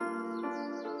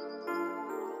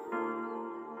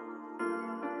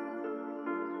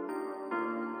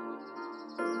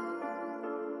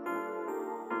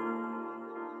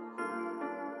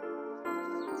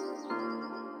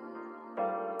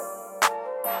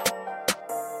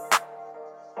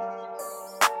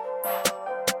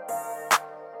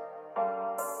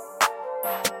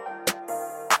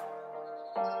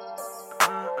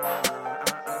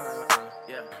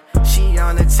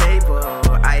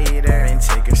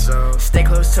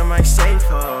cash to my safe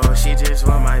hole. She just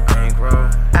want my bankroll.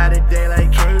 Out of day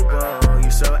like cable,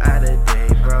 you so out of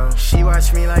date, bro. She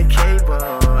watch me like cable,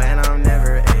 and I'm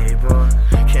never able.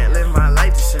 Can't live my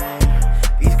life the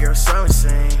same. These girls so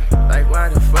insane. Like why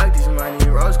the fuck these money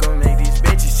rolls gon' make these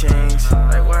bitches change?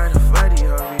 Like why the fuck these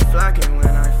hoes be flocking when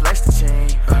I flex the chain?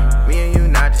 Me and you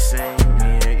not the same.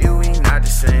 Me and you, we not the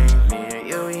same. Me and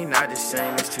you, we not the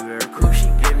same. It's to her cool, she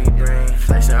give me brain.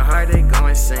 Flexing hard, they go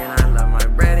insane. I love my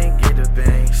bread and get the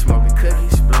bang. Smoking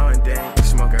cookies, blowing dang.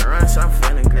 Smoking runs, I'm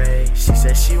feeling great. She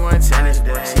said she want tennis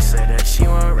day. She said that she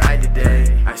want ride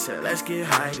today. I said let's get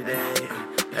high today.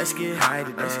 Let's get high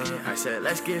today. I said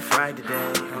let's get fried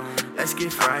today. Let's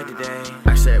get fried today.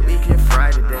 I said we can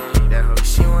fry today. That hoe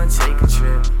she wanna take a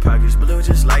trip. Pockets blue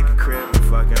just like a crib.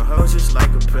 Fucking hoes just like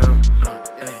a pimp.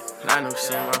 Not no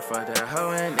sim, I fuck that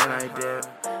hoe and then I dip.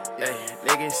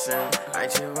 Niggas sim, I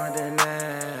just want the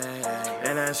name.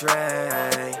 And that's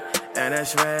right, and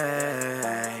that's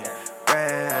right.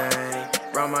 Right,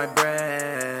 run my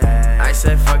bread. I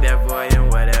said fuck that boy and